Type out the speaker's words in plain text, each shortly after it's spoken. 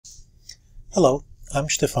Hello, I'm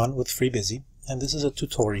Stefan with FreeBusy, and this is a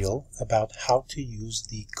tutorial about how to use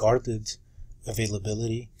the guarded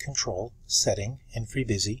availability control setting in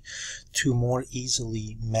FreeBusy to more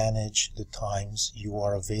easily manage the times you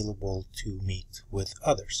are available to meet with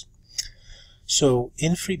others. So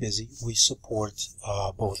in FreeBusy, we support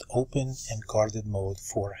both open and guarded mode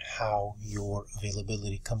for how your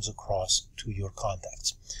availability comes across to your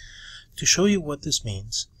contacts. To show you what this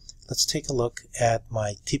means, let's take a look at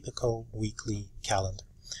my typical weekly calendar.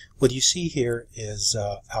 What you see here is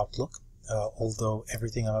Outlook, although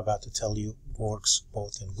everything I'm about to tell you works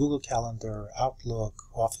both in Google Calendar, Outlook,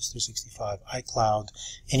 Office 365, iCloud,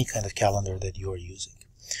 any kind of calendar that you are using.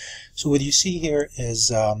 So what you see here is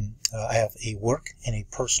I have a work and a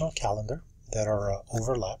personal calendar that are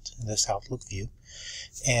overlapped in this Outlook view.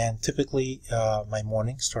 And typically my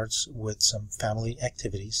morning starts with some family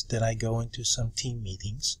activities. Then I go into some team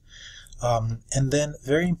meetings. And then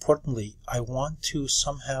very importantly, I want to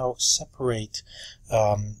somehow separate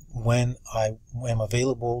when I am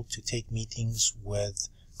available to take meetings with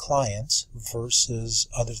clients versus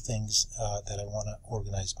other things that I want to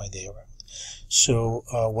organize my day around. So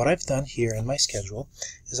what I've done here in my schedule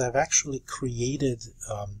is I've actually created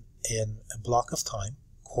in a block of time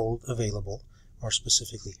called available, more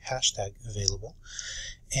specifically hashtag available.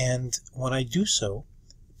 And when I do so,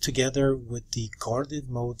 together with the guarded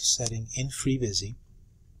mode setting in FreeBusy,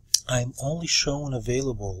 I'm only shown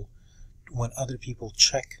available when other people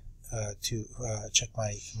check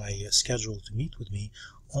my schedule to meet with me,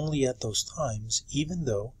 only at those times, even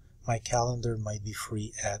though my calendar might be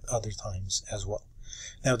free at other times as well.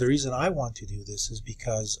 Now, the reason I want to do this is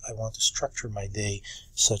because I want to structure my day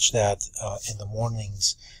such that in the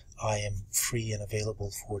mornings I am free and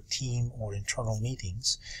available for team or internal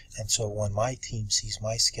meetings. And so when my team sees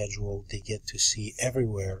my schedule, they get to see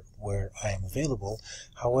everywhere where I am available.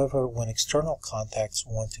 However, when external contacts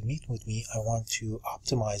want to meet with me, I want to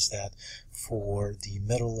optimize that for the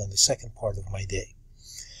middle and the second part of my day.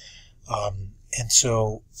 And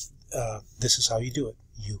so this is how you do it.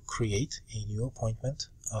 You create a new appointment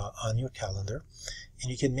on your calendar,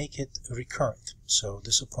 and you can make it recurrent. So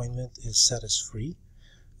this appointment is set as free,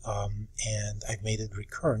 and I've made it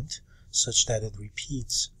recurrent such that it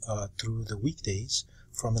repeats through the weekdays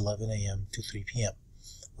from 11 a.m. to 3 p.m.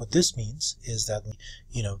 What this means is that,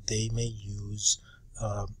 they may use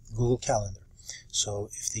Google Calendar. So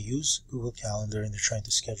if they use Google Calendar and they're trying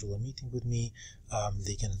to schedule a meeting with me,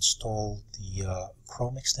 they can install the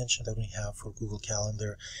Chrome extension that we have for Google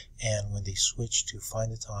Calendar, and when they switch to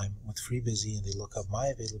find a time with FreeBusy and they look up my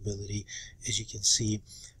availability, as you can see,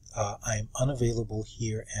 I'm unavailable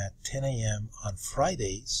here at 10 a.m. on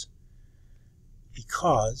Fridays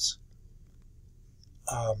because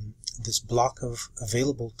this block of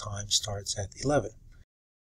available time starts at 11.